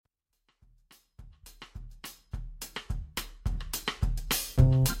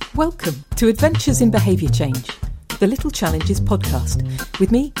Welcome to Adventures in Behaviour Change, the Little Challenges podcast,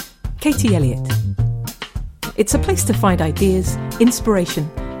 with me, Katie Elliott. It's a place to find ideas, inspiration,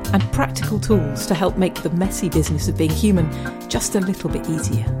 and practical tools to help make the messy business of being human just a little bit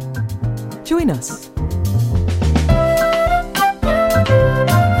easier. Join us.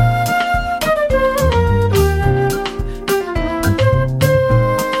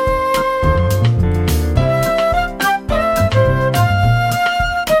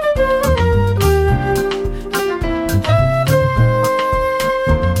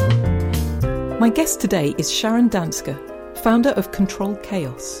 My guest today is Sharon Danzger, founder of Controlled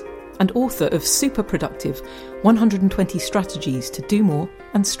Chaos and author of Super Productive 120 Strategies to Do More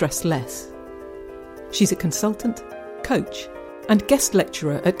and Stress Less. She's a consultant, coach, and guest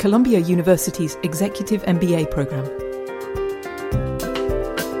lecturer at Columbia University's Executive MBA program.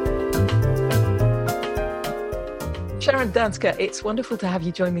 Sharon Danzger, it's wonderful to have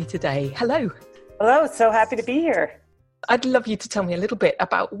you join me today. Hello. Hello, so happy to be here. I'd love you to tell me a little bit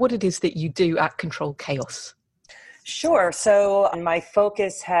about what it is that you do at Controlled Chaos. Sure. So my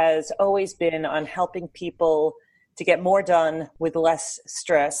focus has always been on helping people to get more done with less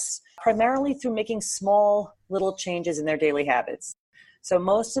stress, primarily through making small little changes in their daily habits. So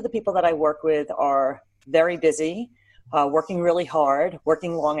most of the people that I work with are very busy, working really hard,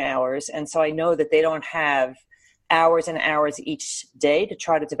 working long hours. And so I know that they don't have hours and hours each day to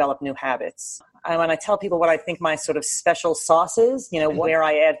try to develop new habits. And when I tell people what I think my sort of special sauce is, where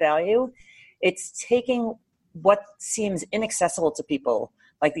I add value, it's taking what seems inaccessible to people,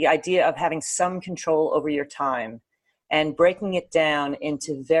 like the idea of having some control over your time, and breaking it down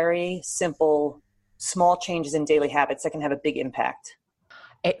into very simple, small changes in daily habits that can have a big impact.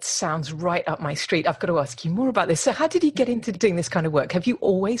 It sounds right up my street. I've got to ask you more about this. So how did you get into doing this kind of work? Have you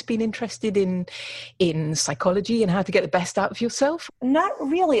always been interested in psychology and how to get the best out of yourself? Not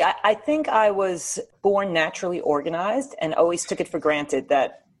really. I think I was born naturally organized and always took it for granted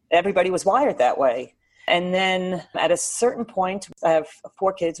that everybody was wired that way. And then at a certain point, I have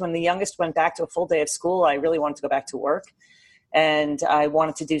 4 kids. When the youngest went back to a full day of school, I really wanted to go back to work. And I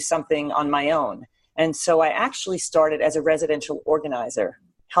wanted to do something on my own. And so I actually started as a residential organizer,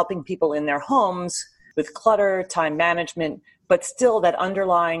 helping people in their homes with clutter, time management, but still that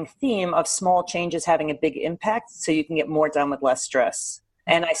underlying theme of small changes having a big impact so you can get more done with less stress.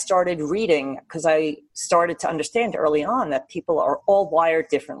 And I started reading because I started to understand early on that people are all wired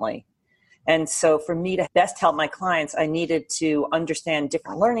differently. And so for me to best help my clients, I needed to understand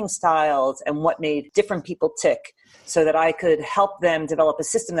different learning styles and what made different people tick so that I could help them develop a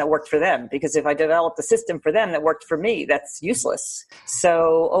system that worked for them. Because if I developed a system for them that worked for me, that's useless.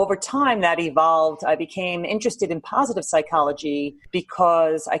 So over time that evolved. I became interested in positive psychology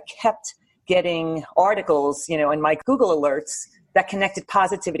because I kept getting articles, in my Google alerts that connected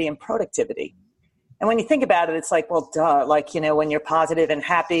positivity and productivity. And when you think about it, it's like, well, duh, when you're positive and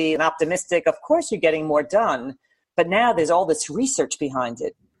happy and optimistic, of course you're getting more done. But now there's all this research behind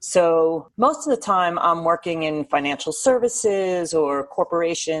it. So most of the time I'm working in financial services or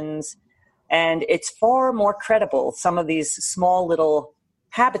corporations, and it's far more credible, some of these small little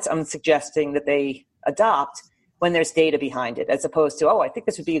habits I'm suggesting that they adopt when there's data behind it, as opposed to, I think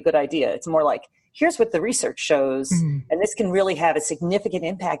this would be a good idea. It's more like, here's what the research shows, and this can really have a significant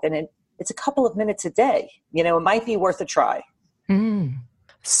impact, and it's a couple of minutes a day. It might be worth a try.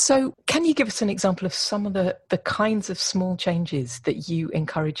 So can you give us an example of some of the kinds of small changes that you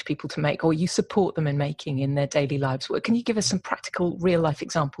encourage people to make or you support them in making in their daily lives? Can you give us some practical real life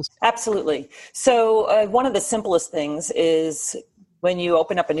examples? Absolutely. So one of the simplest things is when you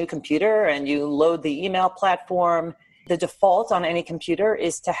open up a new computer and you load the email platform, the default on any computer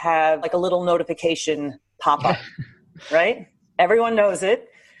is to have like a little notification pop up, right? Everyone knows it.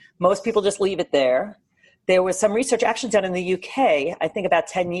 Most people just leave it there. There was some research actually done in the UK, I think about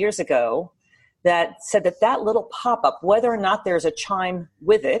 10 years ago, that said that little pop-up, whether or not there's a chime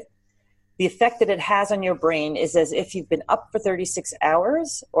with it, the effect that it has on your brain is as if you've been up for 36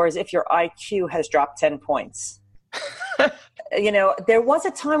 hours or as if your IQ has dropped 10 points. There was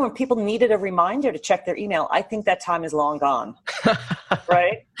a time when people needed a reminder to check their email. I think that time is long gone,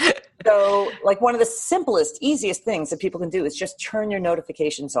 right? So one of the simplest, easiest things that people can do is just turn your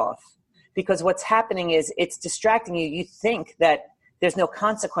notifications off. Because what's happening is it's distracting you. You think that there's no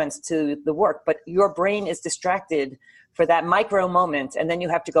consequence to the work, but your brain is distracted for that micro moment, and then you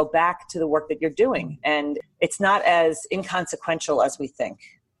have to go back to the work that you're doing. And it's not as inconsequential as we think.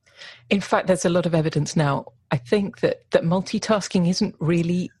 In fact, there's a lot of evidence now, I think, that multitasking isn't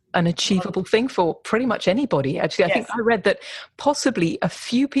really an achievable thing for pretty much anybody. Actually, I think I read that possibly a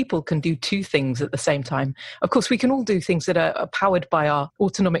few people can do two things at the same time. Of course, we can all do things that are powered by our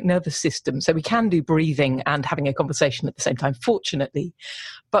autonomic nervous system. So we can do breathing and having a conversation at the same time, fortunately.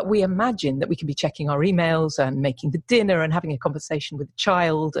 But we imagine that we can be checking our emails and making the dinner and having a conversation with the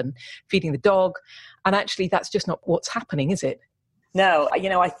child and feeding the dog. And actually, that's just not what's happening, is it? No,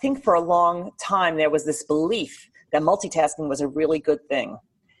 I think for a long time there was this belief that multitasking was a really good thing.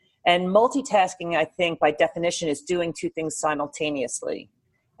 And multitasking, I think, by definition, is doing two things simultaneously.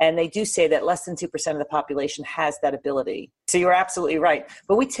 And they do say that less than 2% of the population has that ability. So you're absolutely right.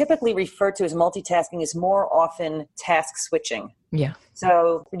 But we typically refer to as multitasking as more often task switching. Yeah.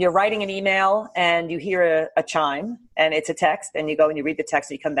 So when you're writing an email and you hear a chime and it's a text, and you go and you read the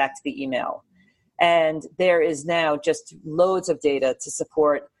text and you come back to the email. And there is now just loads of data to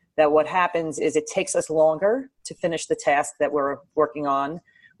support that what happens is it takes us longer to finish the task that we're working on.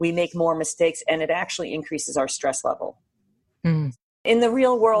 We make more mistakes, and it actually increases our stress level. Mm. In the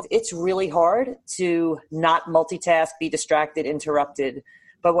real world, it's really hard to not multitask, be distracted, interrupted.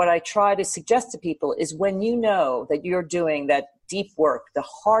 But what I try to suggest to people is when you know that you're doing that deep work, the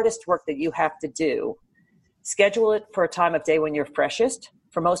hardest work that you have to do, schedule it for a time of day when you're freshest.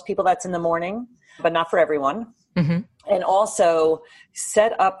 For most people, that's in the morning, but not for everyone. Mm-hmm. And also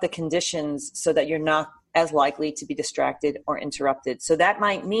set up the conditions so that you're not as likely to be distracted or interrupted. So that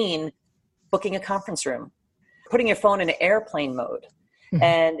might mean booking a conference room, putting your phone in airplane mode. Mm-hmm.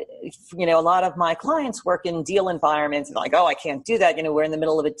 And, a lot of my clients work in deal environments and like, oh, I can't do that. We're in the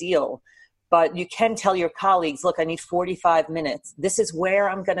middle of a deal. But you can tell your colleagues, look, I need 45 minutes. This is where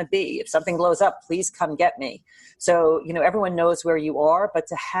I'm going to be. If something blows up, please come get me. So, everyone knows where you are, but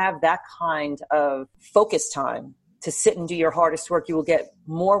to have that kind of focus time to sit and do your hardest work, you will get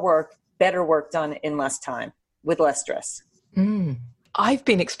more work, better work done in less time with less stress. Mm. I've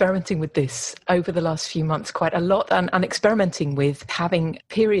been experimenting with this over the last few months quite a lot and experimenting with having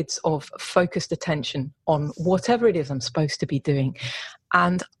periods of focused attention on whatever it is I'm supposed to be doing.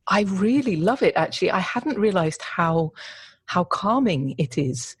 And I really love it, actually. I hadn't realized how calming it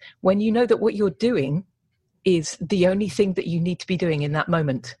is when you know that what you're doing is the only thing that you need to be doing in that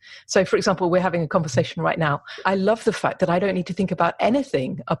moment. So, for example, we're having a conversation right now. I love the fact that I don't need to think about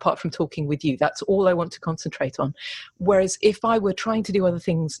anything apart from talking with you. That's all I want to concentrate on. Whereas if I were trying to do other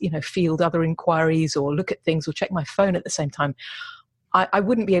things, field other inquiries or look at things or check my phone at the same time, I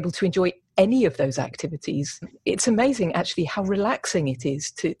wouldn't be able to enjoy any of those activities. It's amazing, actually, how relaxing it is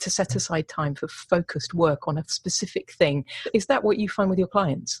to set aside time for focused work on a specific thing. Is that what you find with your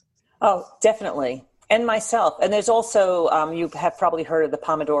clients? Oh, definitely. And myself. And there's also, you have probably heard of the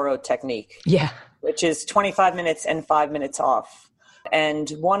Pomodoro technique. Yeah. Which is 25 minutes and 5 minutes off. And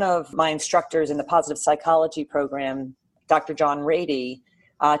one of my instructors in the positive psychology program, Dr. John Rady,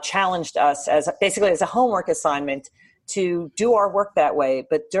 challenged us as a homework assignment to do our work that way.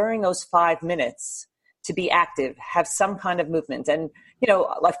 But during those 5 minutes, to be active, have some kind of movement. And,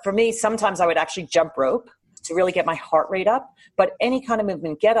 like for me, sometimes I would actually jump rope to really get my heart rate up, but any kind of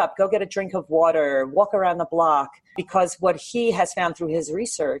movement, get up, go get a drink of water, walk around the block, because what he has found through his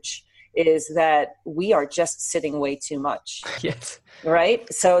research is that we are just sitting way too much. Yes.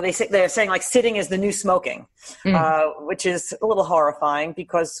 Right? So they're saying like sitting is the new smoking, which is a little horrifying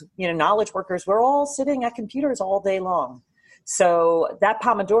because, knowledge workers, we're all sitting at computers all day long. So that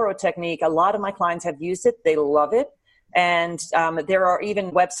Pomodoro technique, a lot of my clients have used it. They love it. And there are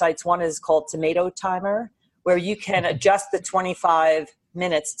even websites. One is called Tomato Timer, where you can adjust the 25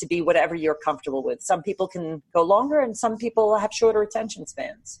 minutes to be whatever you're comfortable with. Some people can go longer and some people have shorter attention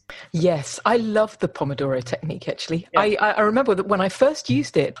spans. Yes, I love the Pomodoro technique, actually. Yeah. I remember that when I first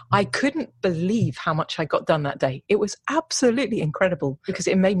used it, I couldn't believe how much I got done that day. It was absolutely incredible because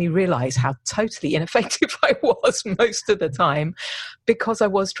it made me realize how totally ineffective I was most of the time because I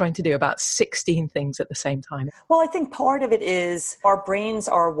was trying to do about 16 things at the same time. Well, I think part of it is our brains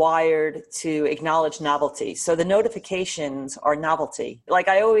are wired to acknowledge novelty. So the notifications are novelty. Like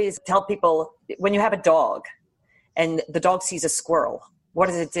I always tell people, when you have a dog and the dog sees a squirrel, what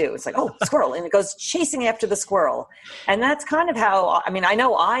does it do? It's like, oh, squirrel. And it goes chasing after the squirrel. And that's kind of how, I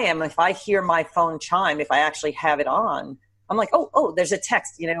know I am. If I hear my phone chime, if I actually have it on, I'm like, oh, there's a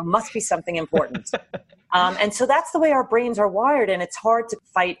text, must be something important. And so that's the way our brains are wired. And it's hard to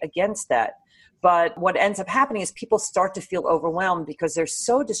fight against that. But what ends up happening is people start to feel overwhelmed because they're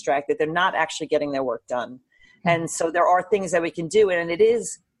so distracted. They're not actually getting their work done. And so there are things that we can do. And it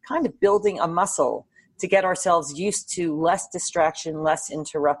is kind of building a muscle to get ourselves used to less distraction, less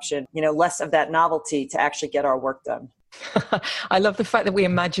interruption, less of that novelty to actually get our work done. I love the fact that we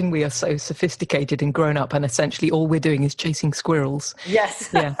imagine we are so sophisticated and grown up, and essentially all we're doing is chasing squirrels. Yes.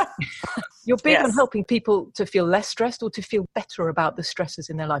 Yeah. You're big on Yes. helping people to feel less stressed or to feel better about the stresses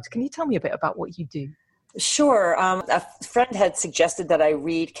in their lives. Can you tell me a bit about what you do? Sure. A friend had suggested that I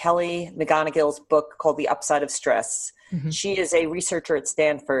read Kelly McGonigill's book called The Upside of Stress. Mm-hmm. She is a researcher at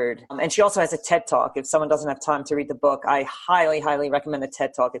Stanford, and she also has a TED Talk. If someone doesn't have time to read the book, I highly, highly recommend the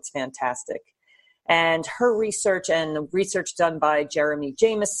TED Talk. It's fantastic. And her research and the research done by Jeremy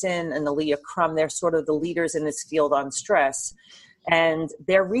Jameson and Aaliyah Crum, they're sort of the leaders in this field on stress. And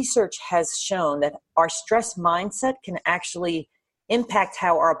their research has shown that our stress mindset can actually impact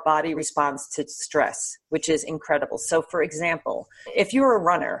how our body responds to stress, which is incredible. So for example, if you're a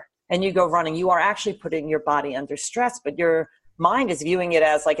runner and you go running, you are actually putting your body under stress, but your mind is viewing it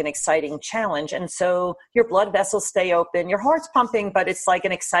as like an exciting challenge. And so your blood vessels stay open, your heart's pumping, but it's like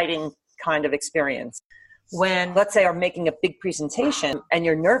an exciting kind of experience. When, let's say, are making a big presentation and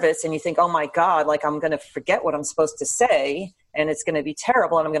you're nervous and you think, oh my God, like I'm going to forget what I'm supposed to say and it's going to be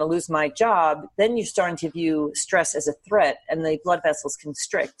terrible and I'm going to lose my job, then you're starting to view stress as a threat and the blood vessels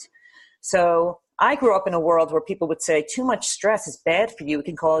constrict. So I grew up in a world where people would say too much stress is bad for you. It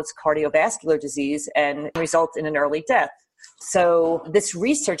can cause cardiovascular disease and result in an early death. So this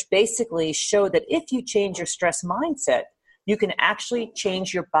research basically showed that if you change your stress mindset, you can actually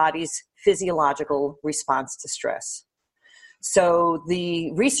change your body's physiological response to stress. So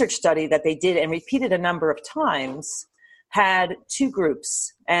the research study that they did and repeated a number of times had two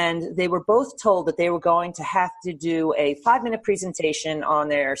groups, and they were both told that they were going to have to do a 5-minute presentation on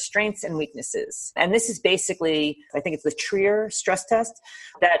their strengths and weaknesses. And this is basically, I think it's the Trier stress test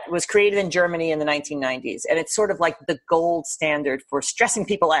that was created in Germany in the 1990s. And it's sort of like the gold standard for stressing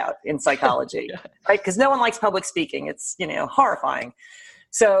people out in psychology, right? Because no one likes public speaking. It's, horrifying.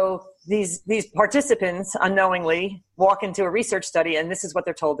 So these participants unknowingly walk into a research study, and this is what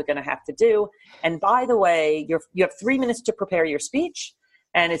they're told they're going to have to do. And by the way, you have 3 minutes to prepare your speech,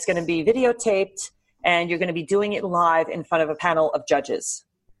 and it's going to be videotaped, and you're going to be doing it live in front of a panel of judges.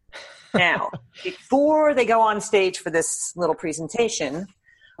 Now, before they go on stage for this little presentation,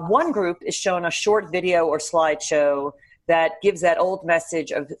 one group is shown a short video or slideshow that gives that old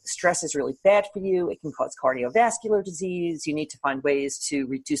message of stress is really bad for you. It can cause cardiovascular disease. You need to find ways to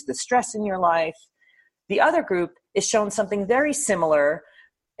reduce the stress in your life. The other group is shown something very similar,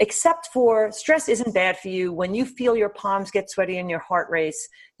 except for stress isn't bad for you. When you feel your palms get sweaty and your heart race,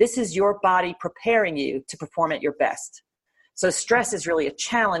 this is your body preparing you to perform at your best. So stress is really a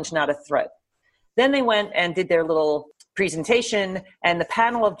challenge, not a threat. Then they went and did their little presentation, and the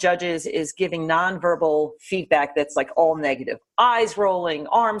panel of judges is giving nonverbal feedback that's like all negative. Eyes rolling,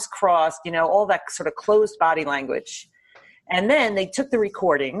 arms crossed, all that sort of closed body language. And then they took the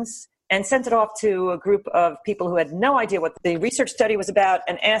recordings and sent it off to a group of people who had no idea what the research study was about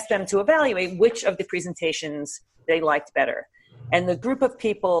and asked them to evaluate which of the presentations they liked better. And the group of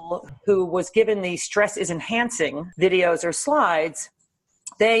people who was given the stress is enhancing videos or slides,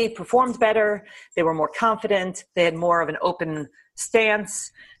 they performed better, they were more confident, they had more of an open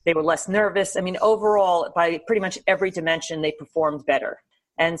stance, they were less nervous. I mean, overall, by pretty much every dimension, they performed better.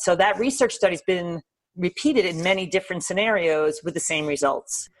 And so that research study's been repeated in many different scenarios with the same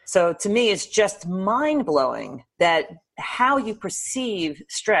results. So to me, it's just mind-blowing that how you perceive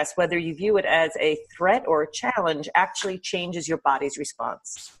stress, whether you view it as a threat or a challenge, actually changes your body's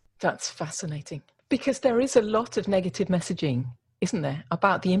response. That's fascinating, because there is a lot of negative messaging, isn't there,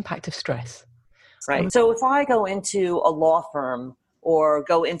 about the impact of stress? Right. So if I go into a law firm or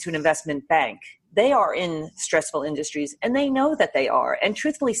go into an investment bank, they are in stressful industries and they know that they are. And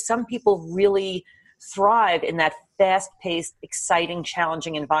truthfully, some people really thrive in that fast-paced, exciting,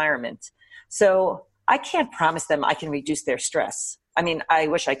 challenging environment. So I can't promise them I can reduce their stress. I mean, I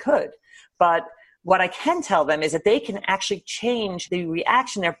wish I could. But what I can tell them is that they can actually change the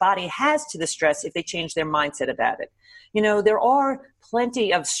reaction their body has to the stress if they change their mindset about it. There are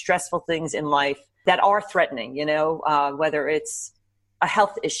plenty of stressful things in life that are threatening, whether it's a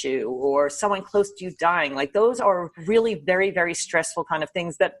health issue or someone close to you dying. Like those are really very, very stressful kind of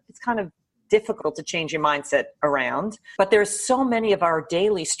things that it's kind of difficult to change your mindset around. But there's so many of our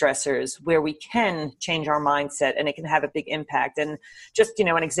daily stressors where we can change our mindset and it can have a big impact. And just,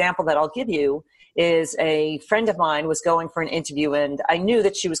 an example that I'll give you is a friend of mine was going for an interview and I knew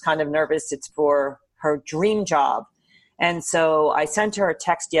that she was kind of nervous. It's for her dream job. And so I sent her a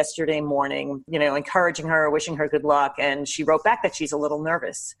text yesterday morning, encouraging her, wishing her good luck. And she wrote back that she's a little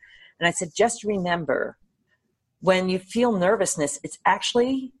nervous. And I said, just remember, when you feel nervousness, it's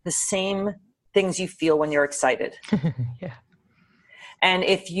actually the same things you feel when you're excited. Yeah. And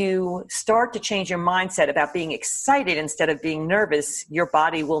if you start to change your mindset about being excited instead of being nervous, your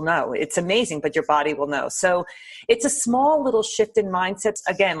body will know. It's amazing, but your body will know. So it's a small little shift in mindset,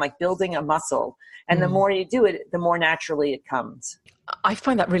 again, like building a muscle. And the more you do it, the more naturally it comes. I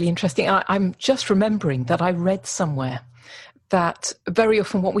find that really interesting. I'm just remembering that I read somewhere that very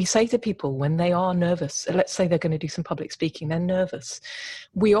often what we say to people when they are nervous, let's say they're going to do some public speaking, they're nervous,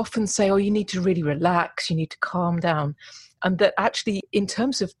 we often say, oh, you need to really relax, you need to calm down. And that actually, in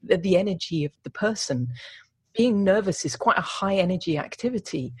terms of the energy of the person, being nervous is quite a high energy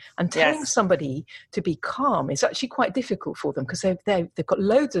activity. And telling somebody to be calm is actually quite difficult for them because they've got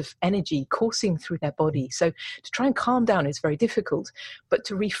loads of energy coursing through their body. So to try and calm down is very difficult. But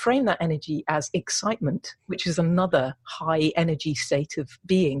to reframe that energy as excitement, which is another high energy state of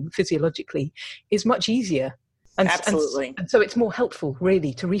being physiologically, is much easier. Absolutely. And so it's more helpful,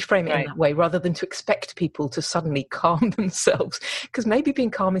 really, to reframe it in that way rather than to expect people to suddenly calm themselves, because maybe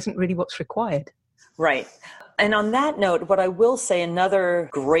being calm isn't really what's required. Right. And on that note, what I will say, another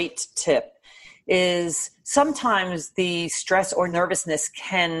great tip is sometimes the stress or nervousness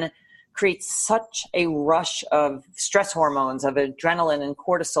can create such a rush of stress hormones, of adrenaline and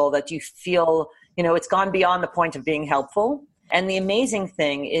cortisol, that you feel, it's gone beyond the point of being helpful. And the amazing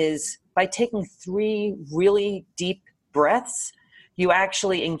thing is, by taking 3 really deep breaths, you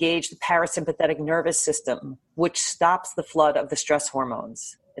actually engage the parasympathetic nervous system, which stops the flood of the stress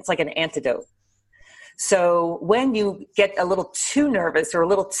hormones. It's like an antidote. So when you get a little too nervous or a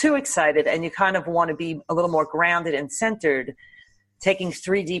little too excited and you kind of want to be a little more grounded and centered, taking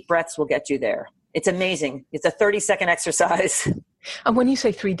 3 deep breaths will get you there. It's amazing. It's a 30-second exercise. And when you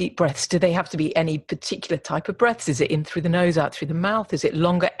say 3 deep breaths, do they have to be any particular type of breaths? Is it in through the nose, out through the mouth? Is it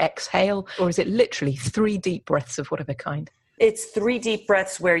longer exhale? Or is it literally 3 deep breaths of whatever kind? It's 3 deep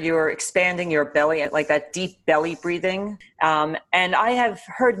breaths where you're expanding your belly, like that deep belly breathing. And I have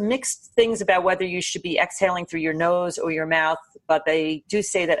heard mixed things about whether you should be exhaling through your nose or your mouth, but they do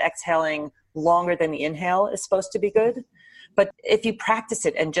say that exhaling longer than the inhale is supposed to be good. But if you practice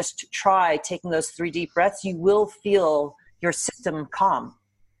it and just try taking those 3 deep breaths, you will feel your system calm.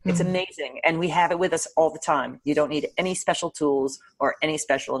 It's amazing. And we have it with us all the time. You don't need any special tools or any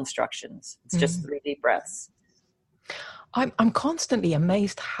special instructions. It's just 3 deep breaths. I'm constantly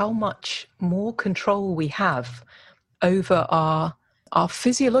amazed how much more control we have over our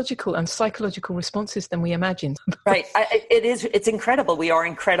physiological and psychological responses than we imagined. Right. It's incredible. We are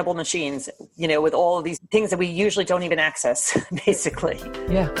incredible machines, with all of these things that we usually don't even access, basically.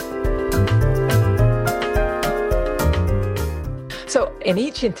 Yeah. So in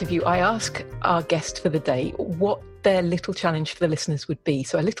each interview, I ask our guest for the day what their little challenge for the listeners would be.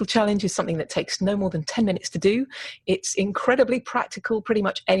 So a little challenge is something that takes no more than 10 minutes to do. It's incredibly practical. Pretty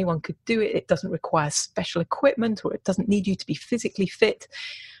much anyone could do it. It doesn't require special equipment, or it doesn't need you to be physically fit.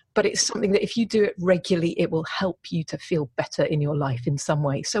 But it's something that if you do it regularly, it will help you to feel better in your life in some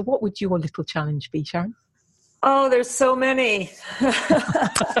way. So what would your little challenge be, Sharon? Oh, there's so many.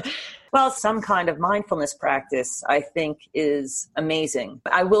 Well, some kind of mindfulness practice, I think, is amazing.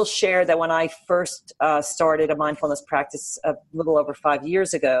 I will share that when I first started a mindfulness practice a little over 5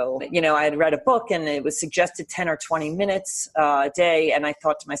 years ago, I had read a book and it was suggested 10 or 20 minutes a day. And I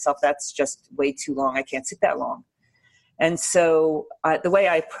thought to myself, that's just way too long. I can't sit that long. And so the way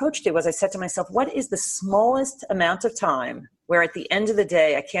I approached it was I said to myself, what is the smallest amount of time where at the end of the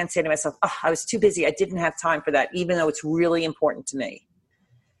day, I can't say to myself, oh, I was too busy. I didn't have time for that, even though it's really important to me.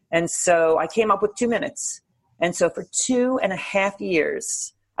 And so I came up with 2 minutes. And so for 2.5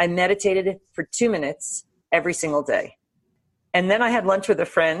 years, I meditated for 2 minutes every single day. And then I had lunch with a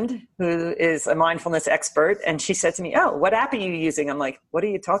friend who is a mindfulness expert. And she said to me, oh, what app are you using? I'm like, what are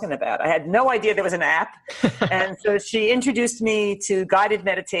you talking about? I had no idea there was an app. And so she introduced me to guided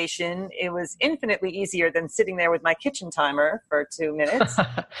meditation. It was infinitely easier than sitting there with my kitchen timer for 2 minutes.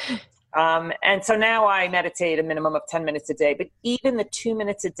 And so now I meditate a minimum of 10 minutes a day. But even the 2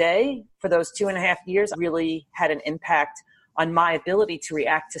 minutes a day for those 2.5 years really had an impact on my ability to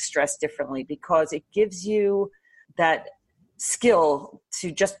react to stress differently, because it gives you that skill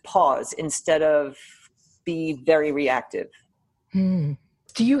to just pause instead of be very reactive. Do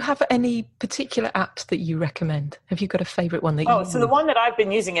you have any particular apps that you recommend? Have you got a favorite one that you use? So the one that I've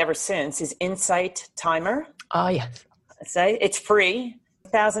been using ever since is Insight Timer. Ah, yes. It's free.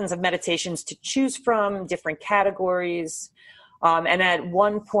 Thousands of meditations to choose from, different categories. And at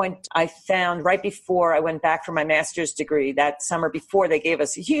one point I found, right before I went back for my master's degree that summer before, they gave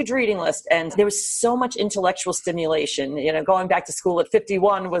us a huge reading list, and there was so much intellectual stimulation. Going back to school at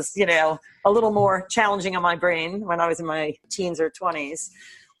 51 was, a little more challenging on my brain when I was in my teens or 20s.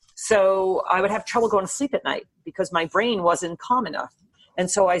 So I would have trouble going to sleep at night because my brain wasn't calm enough. And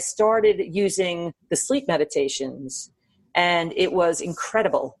so I started using the sleep meditations, and it was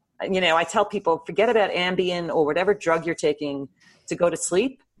incredible. I tell people, forget about Ambien or whatever drug you're taking to go to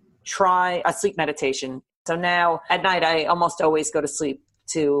sleep. Try a sleep meditation. So now at night, I almost always go to sleep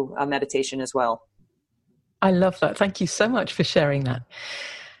to a meditation as well. I love that. Thank you so much for sharing that.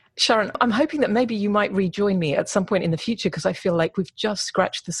 Sharon, I'm hoping that maybe you might rejoin me at some point in the future, because I feel like we've just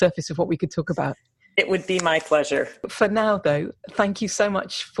scratched the surface of what we could talk about. It would be my pleasure. For now, though, thank you so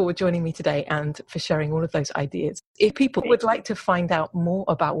much for joining me today and for sharing all of those ideas. If people would like to find out more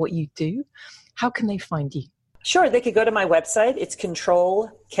about what you do, how can they find you? Sure, they could go to my website. It's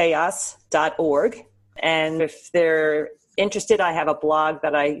controlchaos.org. And if they're interested, I have a blog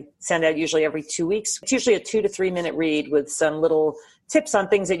that I send out usually every 2 weeks. It's usually a 2 to 3 minute read with some little tips on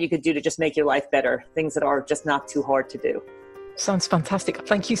things that you could do to just make your life better, things that are just not too hard to do. Sounds fantastic.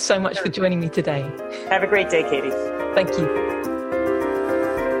 Thank you so much for joining me today. Have a great day, Katie. Thank you.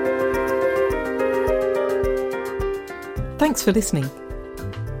 Thanks for listening.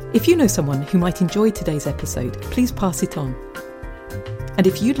 If you know someone who might enjoy today's episode, please pass it on. And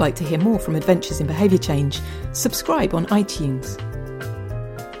if you'd like to hear more from Adventures in Behaviour Change, subscribe on iTunes.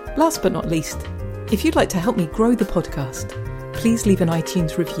 Last but not least, if you'd like to help me grow the podcast, please leave an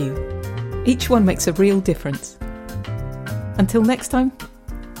iTunes review. Each one makes a real difference. Until next time,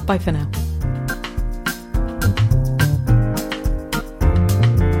 bye for now.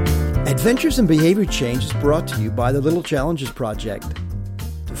 Adventures in Behavior Change is brought to you by the Little Challenges Project.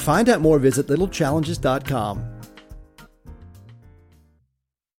 To find out more, visit littlechallenges.com.